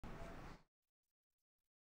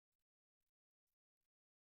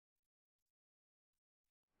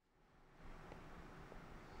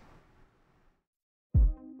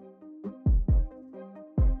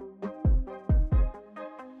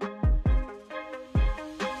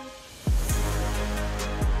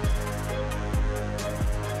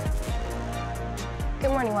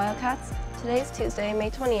Wildcats. Today is Tuesday, May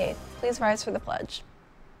 28th. Please rise for the pledge.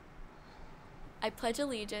 I pledge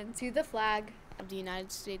allegiance to the flag of the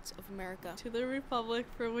United States of America, to the republic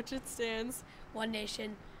for which it stands, one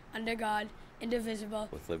nation, under God, indivisible,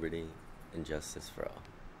 with liberty and justice for all.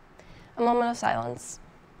 A moment of silence.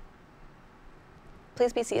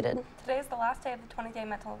 Please be seated. Today is the last day of the 20-day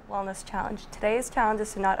mental wellness challenge. Today's challenge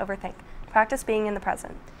is to not overthink. Practice being in the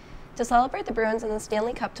present. To celebrate the Bruins in the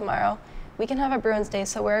Stanley Cup tomorrow, we can have a Bruins Day,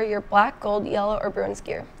 so wear your black, gold, yellow, or Bruins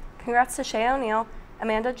gear. Congrats to Shea O'Neill,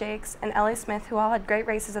 Amanda Jakes, and Ellie Smith, who all had great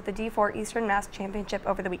races at the D4 Eastern Mass Championship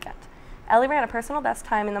over the weekend. Ellie ran a personal best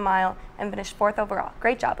time in the mile and finished 4th overall.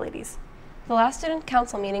 Great job, ladies. The last student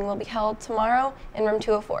council meeting will be held tomorrow in room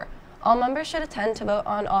 204. All members should attend to vote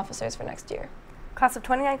on officers for next year. Class of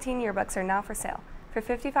 2019 yearbooks are now for sale. For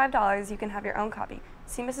 $55, you can have your own copy.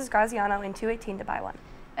 See Mrs. Graziano in 218 to buy one.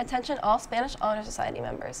 Attention all Spanish Honor Society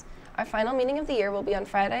members. Our final meeting of the year will be on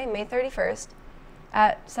Friday, May 31st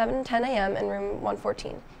at 7:10 a.m. in room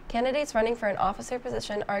 114. Candidates running for an officer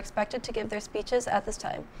position are expected to give their speeches at this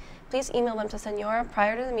time. Please email them to Senora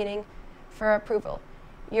prior to the meeting for approval.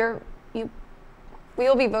 We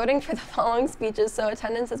will be voting for the following speeches, so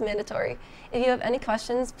attendance is mandatory. If you have any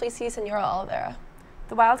questions, please see Senora Oliveira.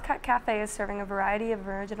 The Wildcat Cafe is serving a variety of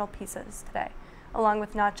original pizzas today, along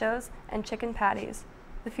with nachos and chicken patties.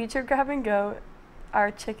 The featured grab and go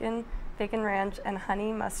are chicken, bacon ranch, and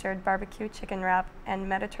honey mustard barbecue chicken wrap and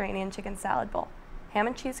Mediterranean chicken salad bowl. Ham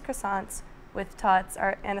and cheese croissants with tots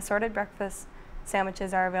and assorted breakfast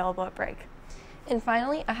sandwiches are available at break. And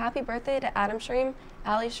finally, a happy birthday to Adam Schreem,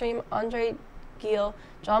 Ali Schreem, Andre Giel,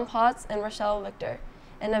 John Potts, and Rochelle Victor.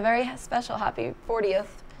 And a very special happy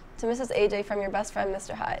 40th to Mrs. AJ from your best friend,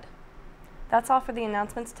 Mr. Hyde. That's all for the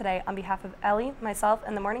announcements today. On behalf of Ellie, myself,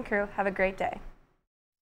 and the morning crew, have a great day.